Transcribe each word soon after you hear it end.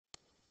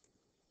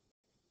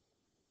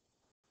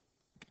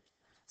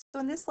So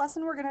in this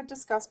lesson, we're going to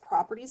discuss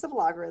properties of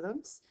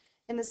logarithms.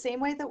 In the same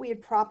way that we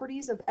had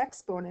properties of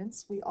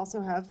exponents, we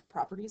also have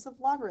properties of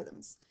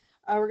logarithms.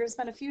 We're going to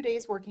spend a few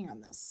days working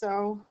on this,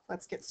 so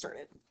let's get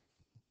started.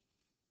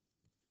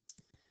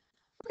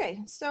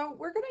 Okay, so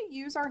we're going to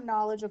use our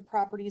knowledge of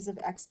properties of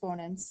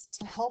exponents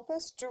to help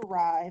us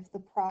derive the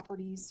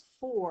properties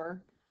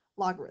for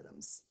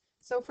logarithms.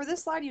 So for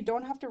this slide, you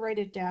don't have to write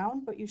it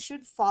down, but you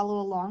should follow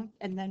along,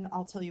 and then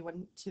I'll tell you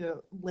when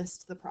to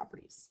list the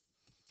properties.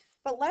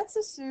 But let's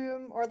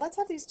assume, or let's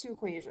have these two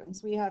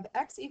equations. We have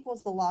x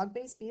equals the log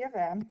base b of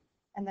m,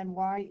 and then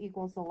y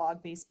equals the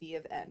log base b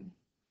of n.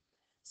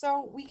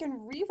 So we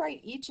can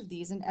rewrite each of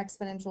these in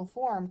exponential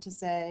form to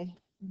say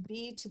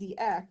b to the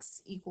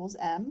x equals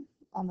m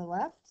on the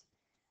left,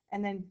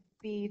 and then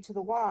b to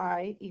the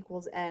y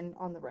equals n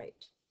on the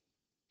right.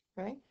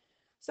 Okay?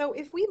 So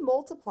if we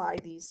multiply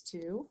these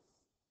two,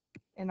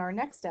 in our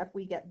next step,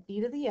 we get b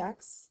to the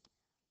x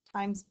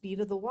times b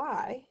to the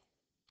y,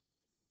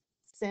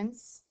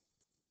 since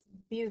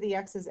b to the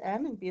x is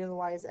m and b to the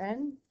y is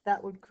n,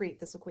 that would create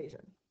this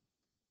equation.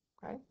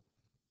 Okay?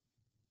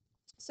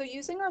 So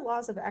using our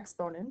laws of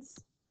exponents,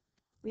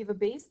 we have a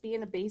base b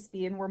and a base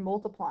b, and we're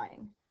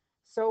multiplying.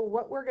 So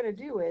what we're going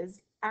to do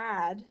is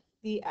add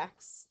the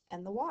x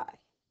and the y.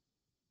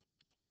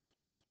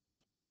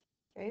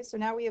 Okay, so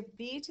now we have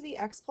b to the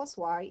x plus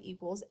y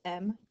equals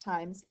m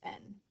times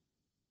n.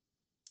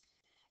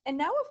 And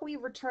now if we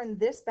return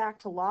this back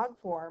to log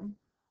form,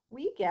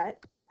 we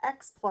get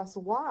x plus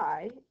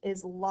y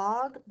is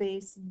log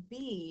base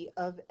b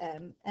of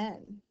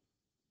mn.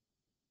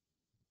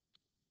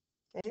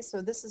 Okay,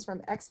 so this is from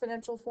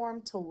exponential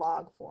form to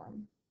log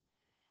form.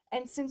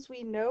 And since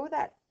we know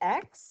that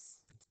x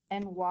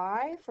and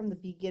y from the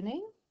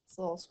beginning,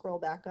 so I'll scroll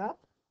back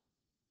up,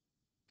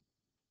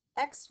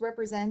 x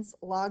represents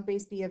log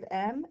base b of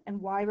m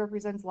and y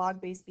represents log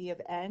base b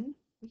of n,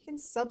 we can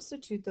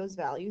substitute those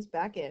values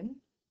back in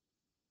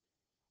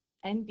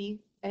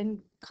and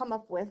come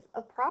up with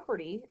a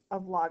property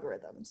of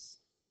logarithms.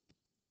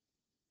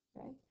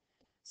 Okay?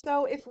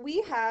 So if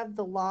we have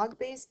the log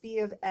base b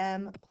of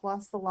m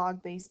plus the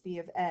log base b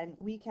of n,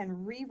 we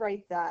can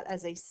rewrite that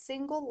as a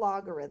single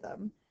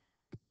logarithm,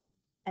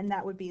 and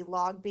that would be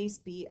log base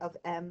b of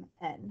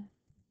mn.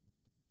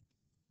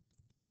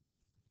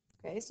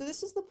 Okay, so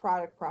this is the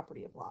product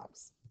property of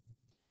logs.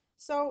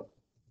 So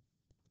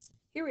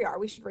here we are,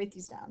 we should write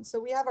these down. So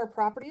we have our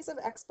properties of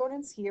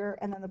exponents here,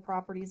 and then the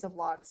properties of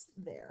logs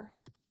there.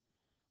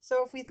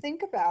 So if we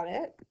think about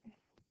it,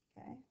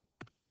 okay,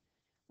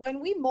 when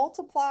we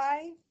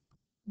multiply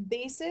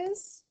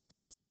bases,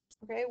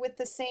 okay, with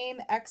the same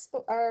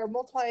or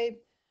multiply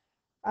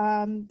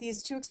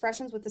these two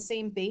expressions with the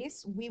same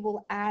base, we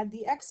will add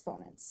the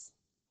exponents.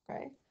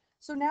 Okay,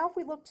 so now if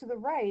we look to the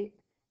right,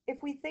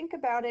 if we think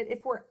about it,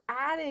 if we're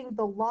adding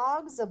the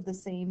logs of the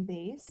same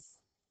base,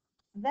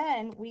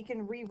 then we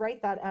can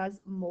rewrite that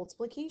as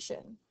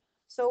multiplication.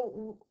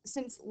 So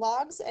since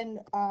logs and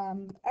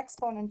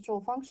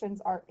exponential functions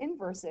are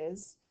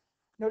inverses,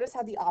 notice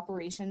how the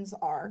operations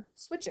are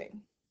switching.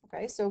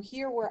 Okay, so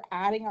here we're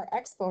adding our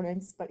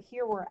exponents, but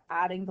here we're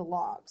adding the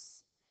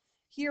logs.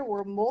 Here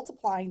we're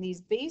multiplying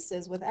these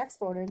bases with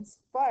exponents,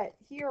 but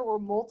here we're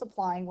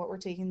multiplying what we're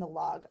taking the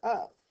log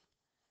of.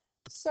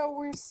 So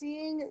we're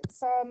seeing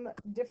some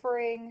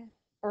differing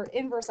or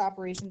inverse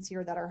operations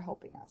here that are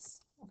helping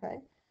us. Okay,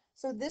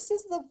 so this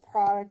is the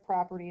product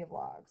property of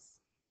logs.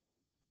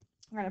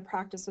 We're going to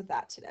practice with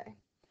that today.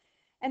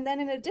 And then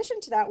in addition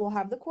to that, we'll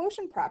have the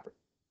quotient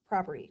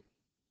property.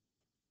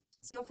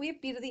 So if we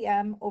have b to the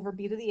m over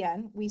b to the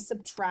n, we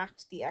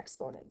subtract the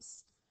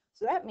exponents.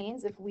 So that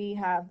means if we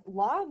have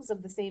logs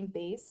of the same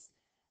base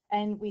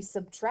and we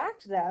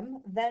subtract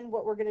them, then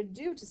what we're going to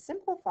do to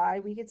simplify,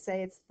 we could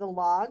say it's the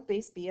log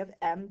base b of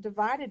m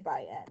divided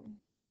by n.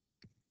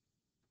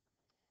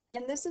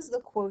 And this is the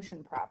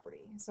quotient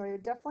property. So I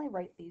would definitely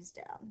write these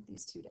down,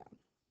 these two down.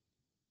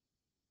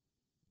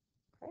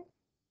 Okay.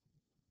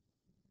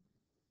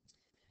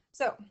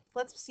 So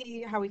let's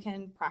see how we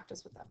can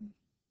practice with them.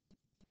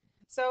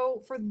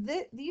 So for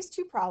these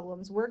two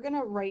problems, we're going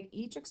to write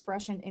each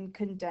expression in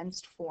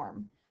condensed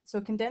form. So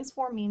condensed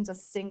form means a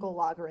single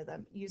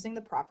logarithm using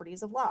the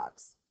properties of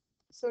logs.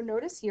 So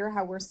notice here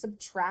how we're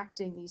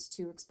subtracting these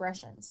two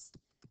expressions.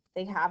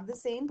 They have the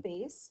same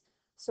base,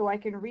 so I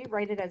can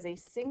rewrite it as a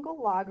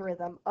single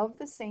logarithm of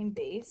the same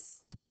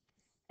base.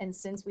 And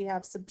since we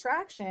have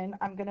subtraction,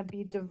 I'm going to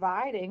be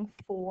dividing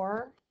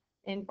 12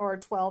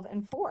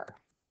 and 4.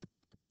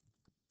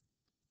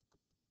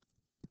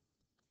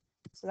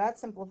 So that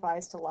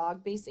simplifies to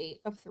log base 8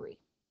 of 3.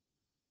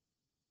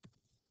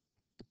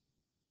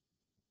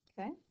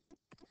 Okay.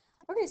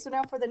 Okay, so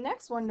now for the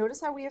next one,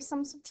 notice how we have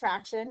some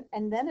subtraction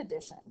and then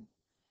addition.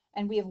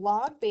 And we have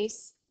log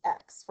base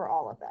x for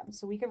all of them.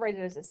 So we could write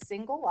it as a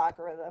single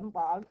logarithm,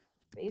 log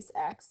base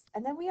x,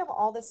 and then we have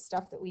all this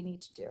stuff that we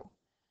need to do.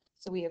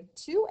 So we have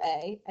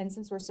 2a, and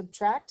since we're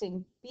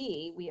subtracting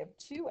b, we have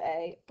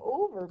 2a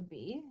over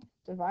b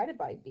divided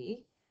by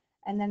b.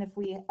 And then if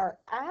we are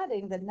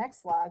adding the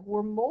next log,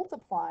 we're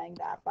multiplying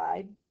that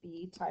by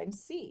b times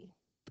c.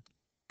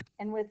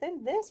 And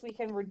within this, we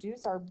can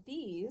reduce our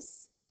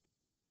b's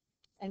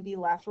and be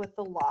left with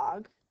the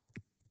log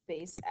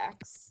base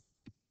x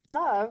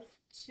of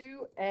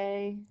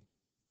 2a,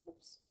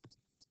 oops,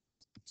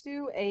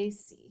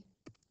 2ac.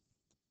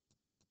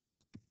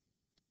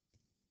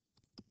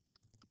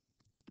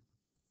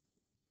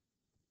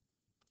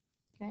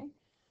 Okay,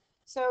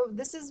 so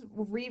this is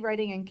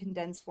rewriting in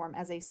condensed form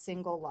as a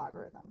single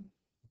logarithm.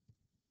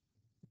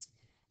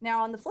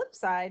 Now on the flip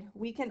side,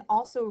 we can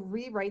also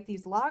rewrite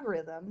these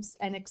logarithms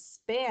and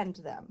expand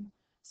them.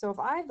 So if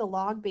I have the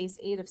log base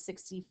 8 of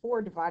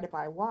 64 divided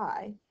by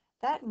y,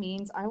 that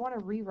means I want to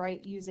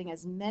rewrite using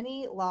as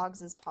many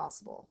logs as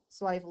possible.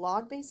 So I have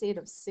log base 8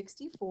 of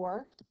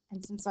 64,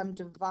 and since I'm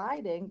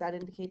dividing, that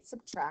indicates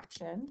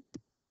subtraction,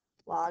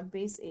 log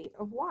base 8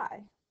 of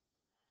y.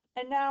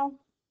 And now,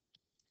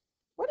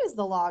 what is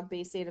the log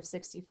base 8 of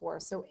 64?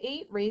 So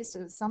 8 raised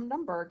to some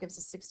number gives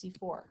us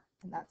 64,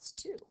 and that's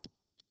 2.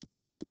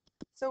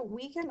 So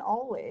we can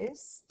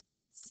always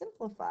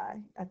simplify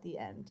at the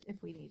end if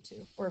we need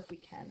to, or if we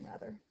can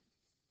rather.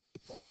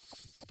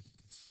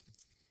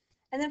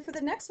 And then for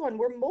the next one,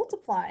 we're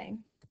multiplying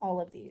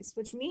all of these,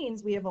 which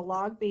means we have a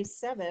log base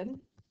 7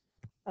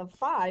 of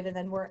 5, and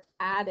then we're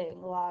adding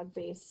log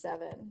base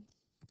 7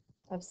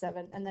 of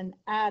 7, and then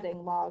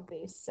adding log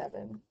base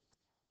 7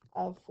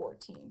 of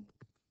 14.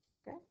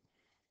 Okay.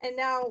 And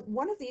now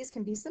one of these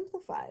can be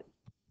simplified.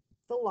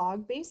 The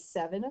log base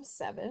 7 of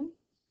 7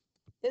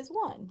 is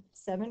 1.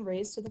 7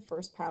 raised to the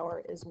first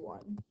power is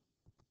 1.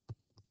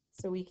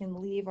 So we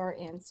can leave our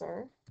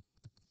answer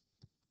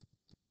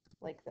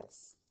like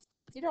this.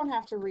 You don't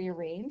have to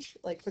rearrange,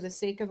 like for the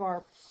sake of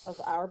our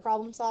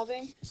problem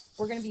solving,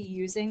 we're going to be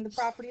using the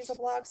properties of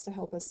logs to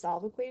help us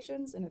solve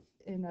equations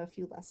in a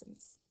few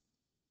lessons.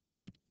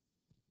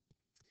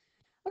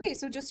 Okay,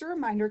 so just a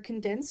reminder,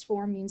 condensed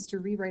form means to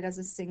rewrite as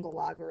a single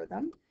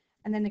logarithm,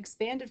 and then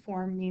expanded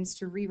form means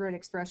to rewrite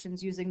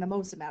expressions using the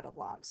most amount of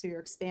logs. So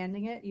you're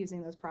expanding it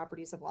using those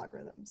properties of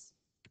logarithms.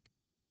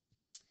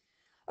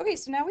 Okay,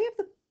 so now we have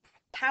the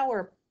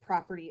power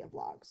property of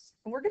logs.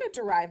 And we're going to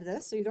derive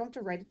this, so you don't have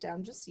to write it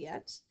down just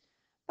yet.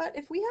 But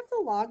if we have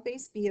the log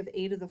base b of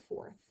a to the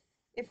fourth,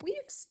 if we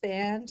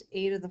expand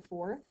a to the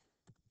fourth,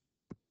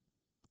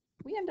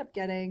 we end up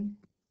getting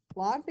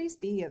log base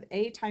b of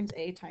a times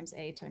a times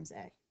a times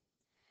a.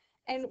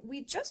 And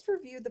we just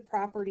reviewed the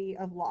property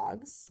of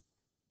logs.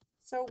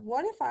 So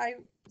what if I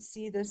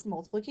see this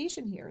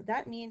multiplication here?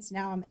 That means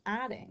now I'm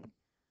adding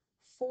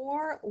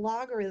 4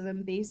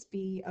 logarithm base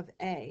b of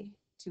a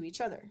to each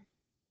other.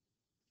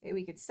 Okay,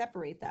 we could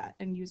separate that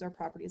and use our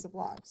properties of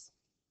logs.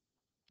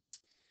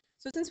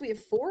 So since we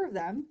have 4 of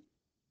them,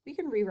 we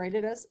can rewrite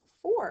it as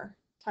 4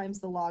 times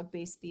the log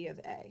base b of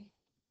a.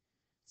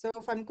 So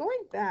if I'm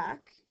going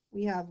back,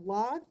 we have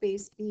log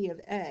base b of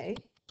a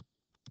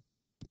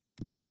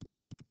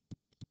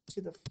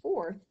to the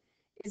fourth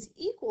is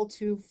equal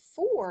to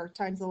 4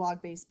 times the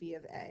log base b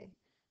of a.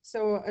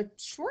 So a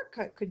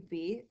shortcut could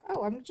be,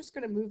 oh, I'm just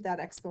going to move that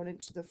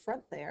exponent to the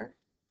front there.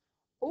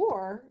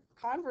 Or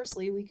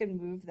conversely, we can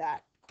move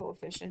that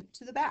coefficient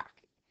to the back.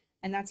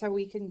 And that's how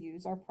we can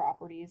use our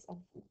properties of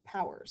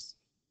powers.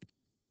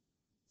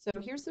 So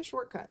here's the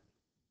shortcut.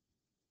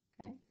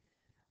 Okay.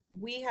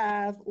 We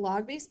have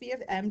log base b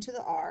of m to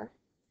the r.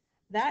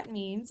 That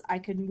means I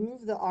could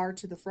move the r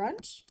to the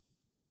front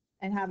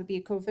and have it be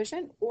a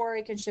coefficient, or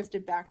I can shift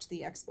it back to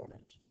the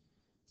exponent.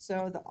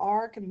 So the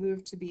r can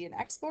move to be an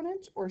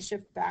exponent or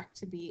shift back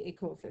to be a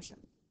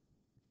coefficient.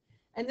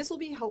 And this will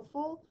be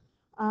helpful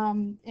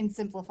in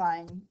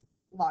simplifying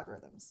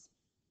logarithms.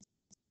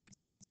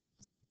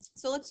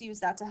 So let's use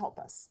that to help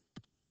us.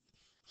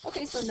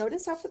 Okay, so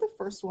notice how for the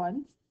first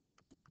one,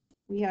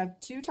 we have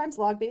 2 times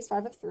log base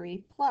 5 of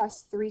 3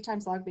 plus 3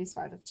 times log base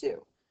 5 of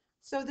 2.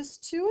 So this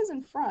 2 is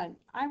in front.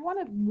 I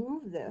want to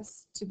move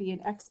this to be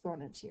an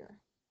exponent here,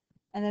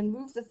 and then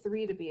move the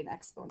 3 to be an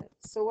exponent.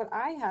 So what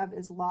I have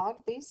is log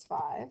base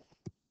 5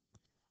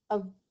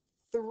 of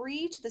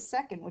 3 to the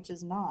second, which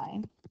is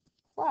 9,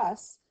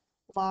 plus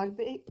log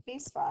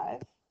base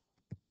 5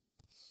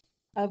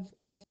 of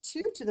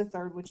 2 to the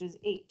third, which is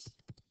 8.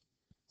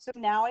 So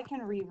now I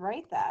can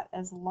rewrite that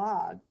as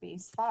log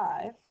base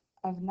 5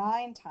 of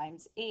 9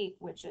 times 8,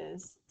 which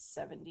is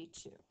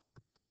 72.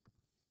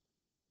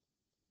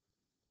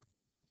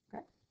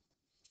 Okay.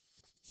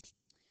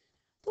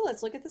 So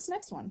let's look at this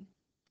next one.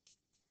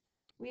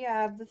 We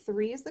have the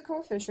 3 is the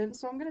coefficient,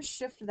 so I'm going to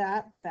shift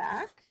that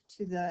back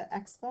to the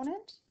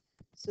exponent.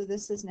 So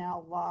this is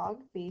now log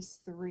base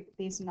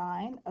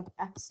 9 of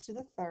x to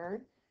the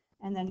third,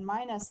 and then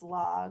minus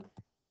log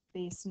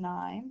base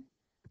 9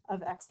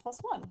 of x plus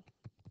 1.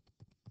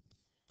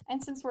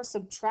 And since we're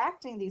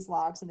subtracting these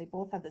logs and they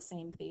both have the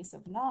same base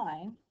of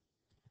 9,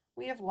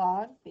 we have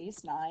log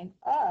base 9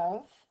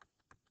 of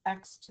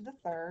x to the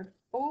third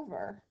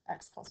over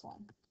x plus 1.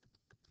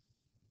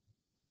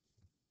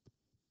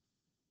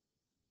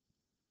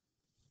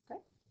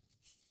 Okay.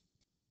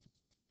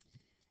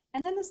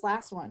 And then this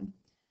last one.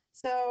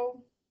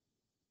 So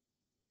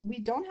we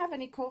don't have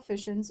any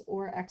coefficients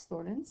or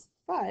exponents,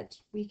 but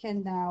we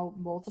can now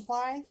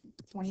multiply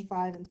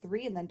 25 and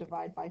 3 and then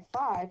divide by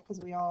 5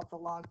 because we all have the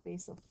log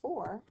base of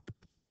 4.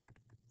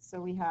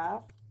 So we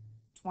have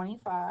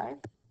 25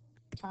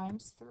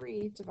 times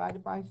 3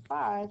 divided by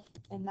 5,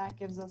 and that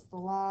gives us the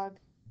log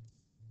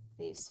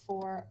base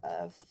 4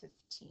 of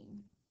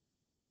 15.